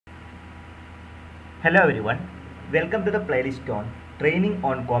Hello everyone, welcome to the playlist on Training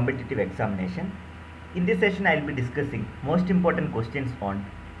on Competitive Examination. In this session I will be discussing most important questions on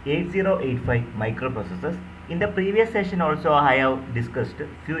 8085 microprocessors. In the previous session also I have discussed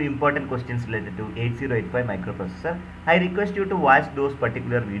few important questions related to 8085 microprocessor. I request you to watch those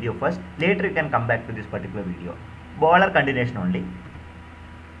particular video first, later you can come back to this particular video. All are continuation only.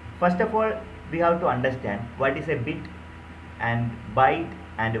 First of all, we have to understand what is a bit and byte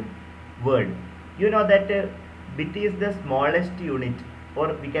and word. You know that bit is the smallest unit,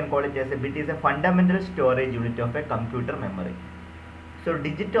 or we can call it as a bit is a fundamental storage unit of a computer memory. So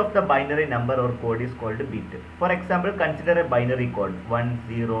digit of the binary number or code is called bit. For example, consider a binary code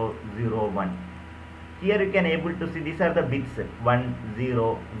 1001. Here you can able to see these are the bits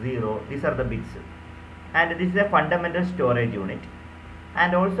 100. These are the bits, and this is a fundamental storage unit.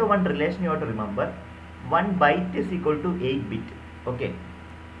 And also one relation you have to remember, 1 byte is equal to 8 bit. Okay,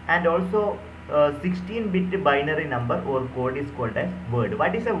 and also 16-bit binary number or code is called as word.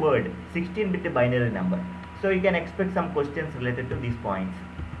 What is a word? 16-bit binary number. So you can expect some questions related to these points.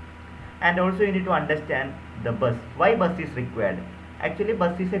 And also you need to understand the bus. Why bus is required? Actually,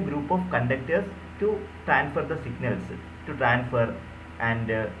 bus is a group of conductors to transfer the signals, to transfer and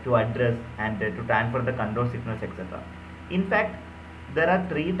to address and to transfer the control signals, etc. In fact, there are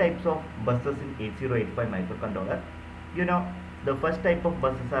three types of buses in 8085 microcontroller. You know, the first type of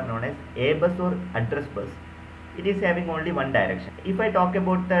buses are known as A bus or address bus. It is having only one direction. If I talk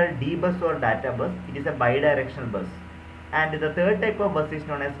about the D bus or data bus, it is a bidirectional bus. And the third type of bus is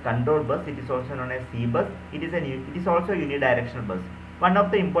known as control bus. It is also known as C bus. It is also unidirectional bus. One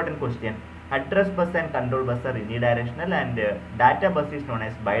of the important question: address bus and control bus are unidirectional, and data bus is known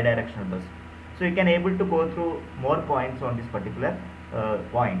as bidirectional bus. So you can able to go through more points on this particular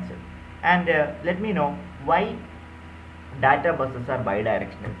points. And let me know why data buses are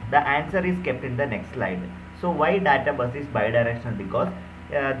bidirectional. The answer is kept in the next slide. So why data bus is bidirectional? Because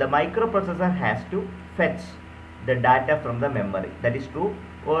the microprocessor has to fetch the data from the memory. That is true,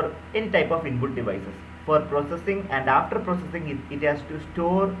 or any type of input devices for processing, and after processing it has to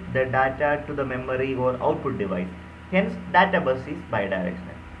store the data to the memory or output device. Hence data bus is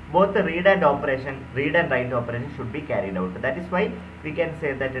bidirectional. Both the read and write operation should be carried out. That is why we can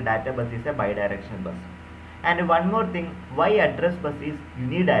say that a data bus is a bidirectional bus. And one more thing, why address bus is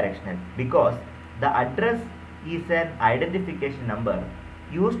unidirectional? Because the address is an identification number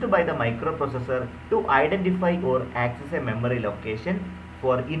used by the microprocessor to identify or access a memory location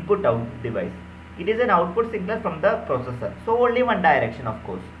for input-output device. It is an output signal from the processor, so only one direction, of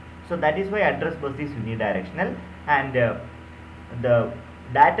course. So that is why address bus is unidirectional, and the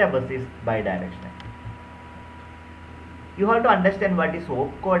data bus is bidirectional. You have to understand what is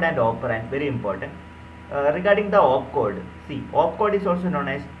opcode and operand, very important. Regarding the opcode, see, opcode is also known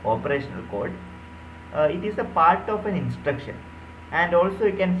as operational code. It is a part of an instruction, and also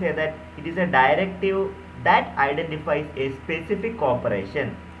you can say that it is a directive that identifies a specific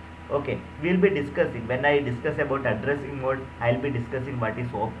operation. Okay, we will be discussing, when I discuss about addressing mode, I will be discussing what is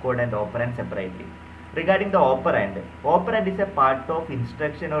opcode and operand separately. Regarding the operand, operand is a part of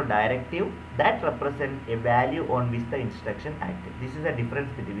instruction or directive that represents a value on which the instruction acts. This is a difference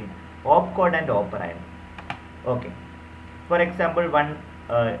between opcode and operand. Okay, for example, one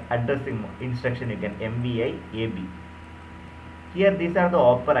addressing instruction, you can MVI AB. Here these are the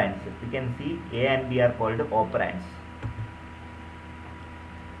operands. You can see A and B are called operands.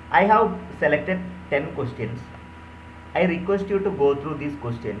 I have selected 10 questions. I request you to go through these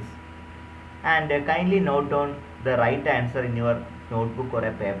questions and kindly note down the right answer in your notebook or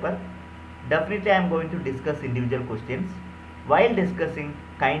a paper. Definitely I am going to discuss individual questions. While discussing,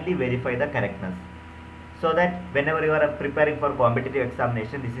 kindly verify the correctness, so that whenever you are preparing for competitive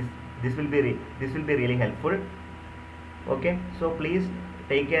examination, this will be really helpful. Okay, so please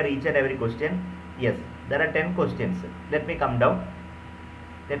take care each and every question. Yes, there are 10 questions. Let me come down.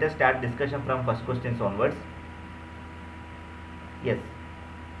 Let us start discussion from first questions onwards. Yes,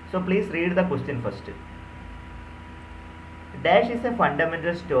 so please read the question first. Dash is a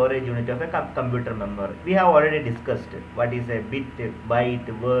fundamental storage unit of a computer memory. We have already discussed what is a bit,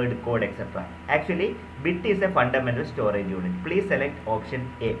 byte, word, code, etc. Actually, bit is a fundamental storage unit. Please select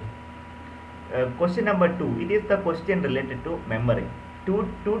option A. Question number 2. It is the question related to memory. 2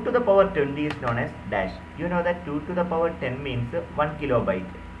 to the power 20 is known as dash. You know that 2 to the power 10 means 1 kilobyte,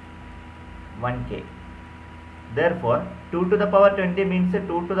 1K. Therefore, 2 to the power 20 means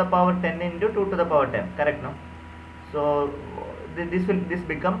 2 to the power 10 into 2 to the power 10. Correct, no? So this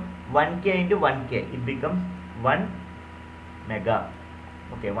become 1K into 1K. It becomes 1 mega.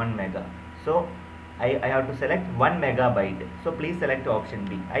 Okay, 1 mega. So I have to select 1 megabyte. So please select option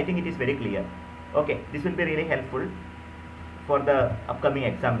B. I think it is very clear. Okay, this will be really helpful for the upcoming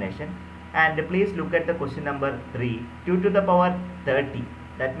examination. And please look at the question number 3. 2 to the power 30,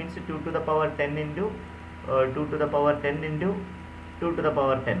 that means 2 to the power 10 into 2 to the power 10 into 2 to the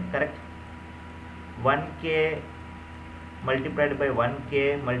power 10, correct? 1k multiplied by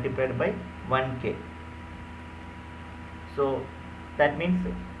 1k multiplied by 1k. So that means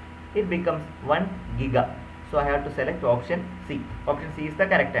it becomes 1 giga. So I have to select option C. Option C is the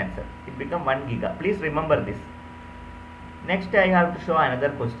correct answer. It becomes 1 giga. Please remember this. Next I have to show another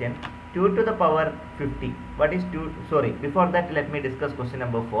question. 2 to the power 50. What is 2? Sorry, before that let me discuss question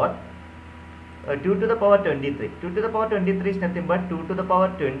number 4. 2 to the power 23. 2 to the power 23 is nothing but 2 to the power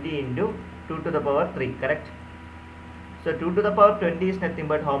 20 into 2 to the power 3, correct? So 2 to the power 20 is nothing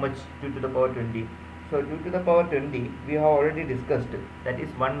but how much? 2 to the power 20. So 2 to the power 20 we have already discussed, that is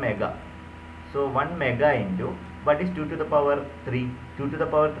 1 mega. So 1 mega into, what is 2 to the power 3? 2 to the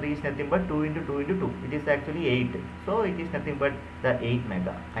power 3 is nothing but 2 into 2 into 2. It is actually 8. So it is nothing but the 8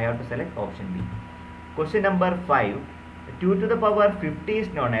 mega. I have to select option B. Question number 5. 2 to the power 50 is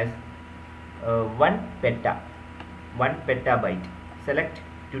known as 1 peta. 1 petabyte. Select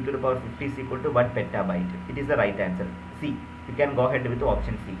 2 to the power 50 is equal to 1 petabyte. It is the right answer. C. You can go ahead with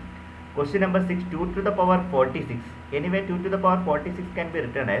option C. Question number 6. 2 to the power 46. Anyway, 2 to the power 46 can be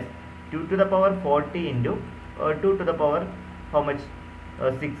written as 2 to the power 40 into 2 to the power how much?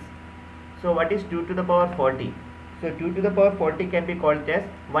 6. So what is 2 to the power 40? So 2 to the power 40 can be called as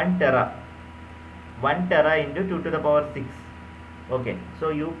 1 tera. 1 tera into 2 to the power 6. Okay, so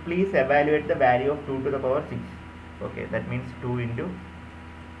you please evaluate the value of 2 to the power 6. Okay, that means 2 into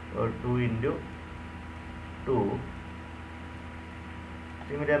 2.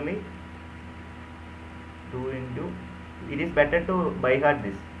 Similarly, 2 into, it is better to by heart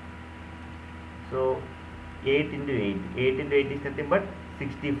this. So 8 into 8. 8 into 8 is nothing but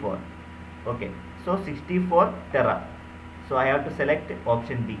 64. Okay, so 64 tera. So I have to select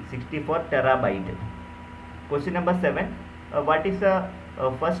option B, 64 terabyte. Question number 7. What is the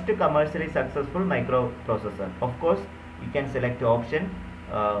first commercially successful microprocessor? Of course, you can select option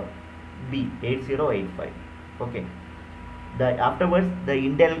B, 8085. Okay. Afterwards, the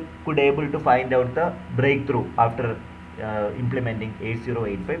Intel could able to find out the breakthrough after implementing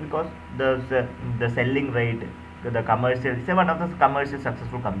 8085, because the selling rate, the commercial, it's one of the commercial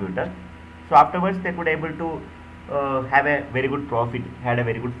successful computer. So afterwards, they could able to have a very good profit, had a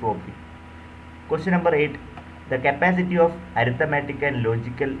very good profit. Question number 8. The capacity of arithmetic and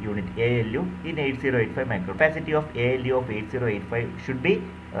logical unit ALU in 8085 micro. Capacity of ALU of 8085 should be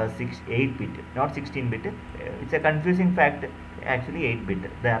 8 bit, not 16 bit. It's a confusing fact. Actually 8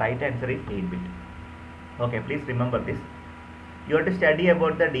 bit. The right answer is 8 bit. Okay, please remember this. You have to study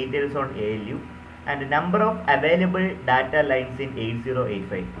about the details on ALU and number of available data lines in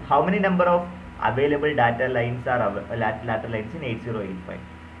 8085. How many number of available data lines are data lines in 8085?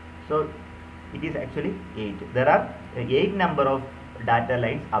 So it is actually 8. There are 8 number of data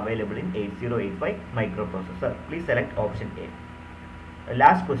lines available in 8085 microprocessor. Please select option A.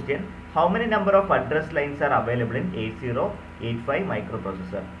 Last question. How many number of address lines are available in 8085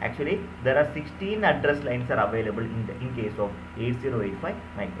 microprocessor? Actually, there are 16 address lines are available in case of 8085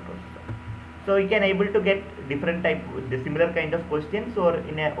 microprocessor. So you can able to get different type, the similar kind of questions, or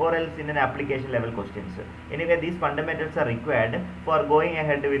else in an application level questions. Anyway, these fundamentals are required for going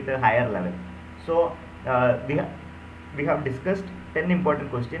ahead with a higher level. So we have discussed 10 important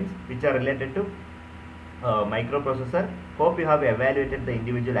questions which are related to microprocessor. Hope you have evaluated the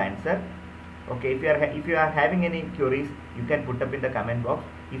individual answer. Okay, if you are having any queries, you can put up in the comment box.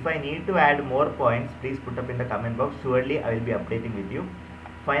 If I need to add more points, please put up in the comment box. Surely I will be updating with you.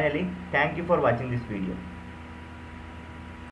 Finally, thank you for watching this video.